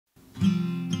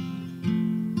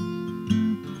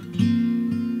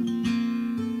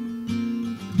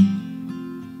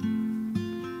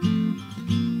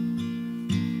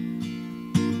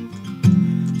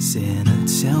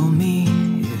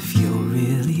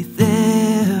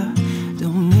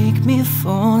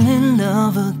fall in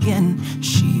love again.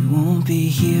 She won't be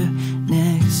here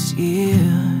next year.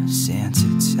 Santa,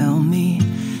 tell me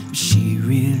if she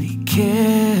really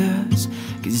cares,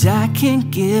 'cause I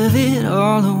can't give it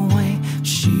all away.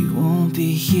 She won't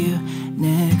be here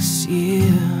next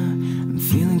year. I'm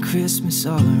feeling Christmas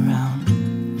all around,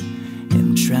 and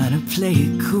I'm trying to play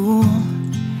it cool,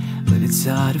 but it's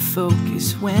hard to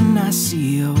focus when I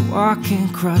see her walking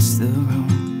across the room.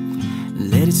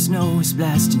 Let it snow, it's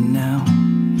blasting now,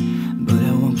 but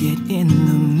I won't get in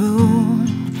the mood.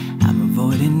 I'm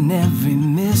avoiding every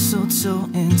mistletoe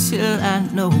until I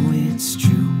know it's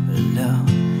true love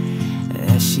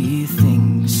that she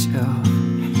thinks of.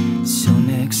 So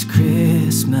next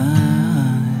Christmas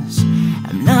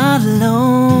I'm not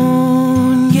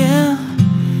alone, yeah.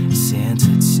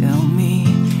 Santa, tell me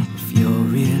if you're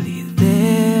really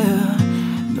there.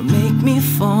 Don't make me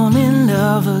fall in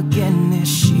love again if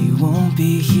she won't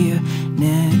be here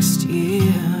next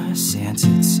year.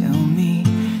 Santa, tell me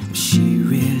if she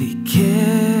really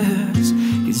cares,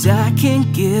 'cause I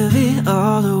can't give it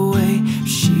all away.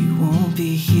 She won't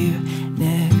be here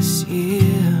next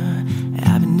year.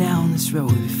 I've been down this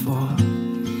road before,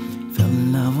 fell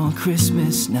in love on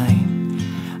Christmas night,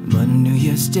 but on New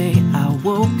Year's Day I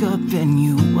woke up and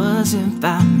you wasn't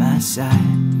by my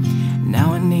side.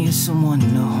 Now I need someone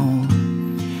to hold,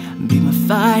 be my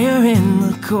fire in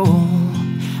the cold.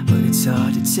 But it's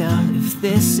hard to tell if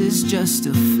this is just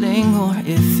a fling or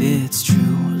if it's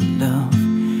true love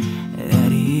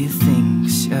that he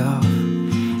thinks of.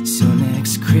 So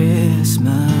next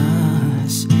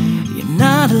Christmas you're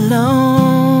not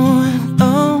alone,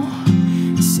 oh.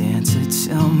 Santa,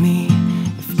 tell me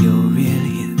if you're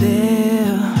really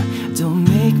there. Don't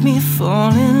make me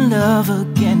fall in love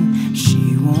again. She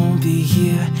won't be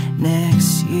here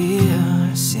next year.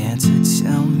 Santa,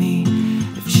 tell me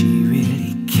if she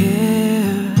really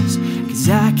cares, 'cause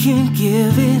I can't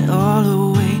give it all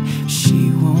away.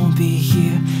 She won't be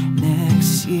here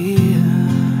next year.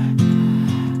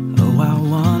 Oh, I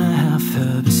wanna have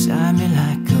her beside me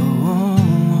like a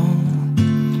home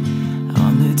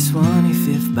on the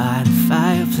 25th by the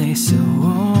fireplace,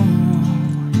 oh.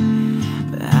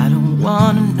 But I don't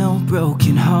wanna know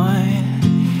broken heart.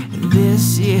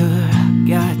 This year I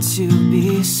got to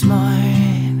be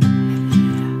smart,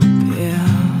 yeah.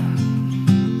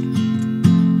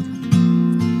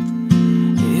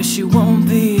 If she won't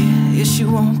be, if she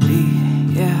won't be,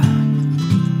 yeah.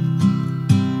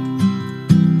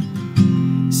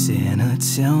 Santa,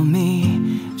 tell me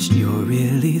if you're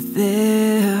really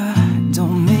there.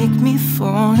 Don't make me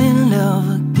fall in love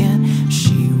again.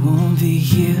 She won't be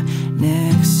here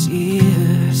next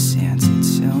year. Santa,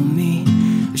 tell me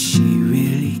if she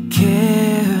really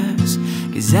cares,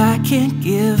 'cause I can't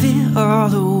give it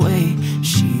all away.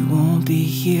 She won't be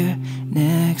here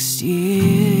next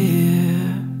year.